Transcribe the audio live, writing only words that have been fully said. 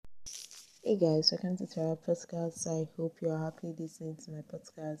Hey guys, welcome to Tara Podcast. I hope you're happy listening to my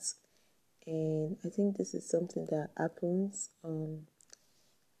podcast. And I think this is something that happens. I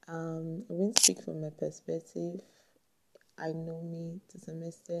won't speak from my perspective. I know me to some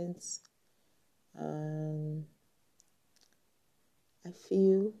extent. Um, I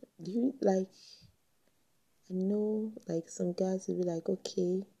feel do you like I know like some guys will be like,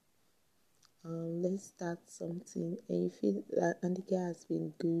 okay, let's start something, and you feel that, and the guy has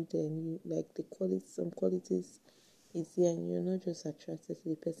been good, and you like the quality, some qualities is there, and you're not just attracted to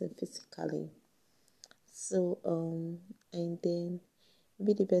the person physically. So, and then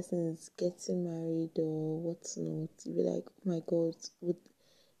maybe the person is getting married or whatnot. You be like, oh my God, would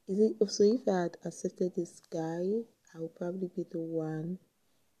is it? So if I had accepted this guy, I would probably be the one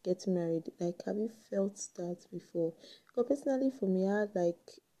getting married. Like, have you felt that before? Because personally, for me, I had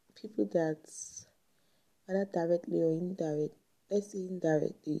like people that whether directly or indirect. Let's say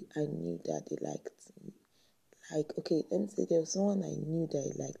indirectly, I knew that they liked me. Like, okay, let me say there was someone I knew that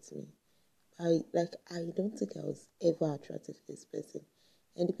he liked me. I don't think I was ever attracted to this person,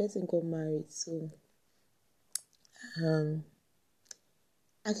 and the person got married. So um,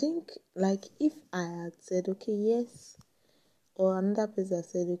 I think like if I had said okay yes, or another person had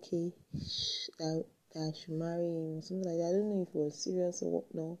said okay that I should marry him, something like that. I don't know if it was serious or what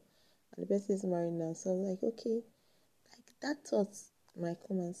no, and the person is married now. So I was like okay, like that thought might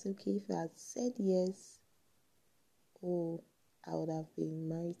come and say okay if I had said yes, oh I would have been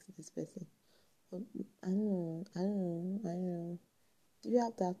married to this person. But I don't know. Do you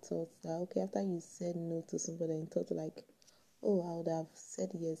have that thought that okay after you said no to somebody and thought like, oh I would have said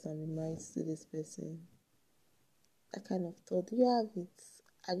yes and been married to this person? That kind of thought. Do you have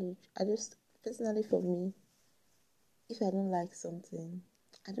it? I just personally for me, if I don't like something,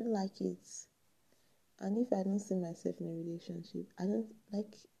 I don't like it. And if I don't see myself in a relationship, I don't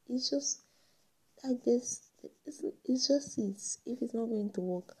like it's just like this it's just it. If it's not going to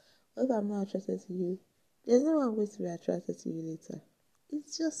work, or if I'm not attracted to you, there's no one going to be attracted to you later.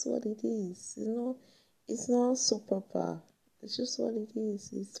 It's just what it is. It's not so proper. It's just what it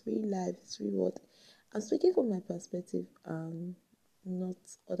is. It's real life. It's real what. I'm speaking from my perspective, not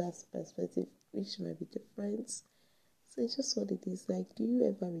others' perspective, which might be different. So it's just what it is. Like, do you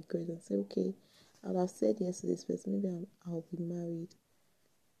ever regret and say, okay, I would have said yes to this person, maybe I'll be married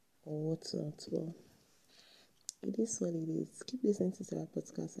or whatnot. Well, it is what it is. Keep listening to our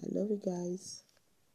podcast. I love you guys.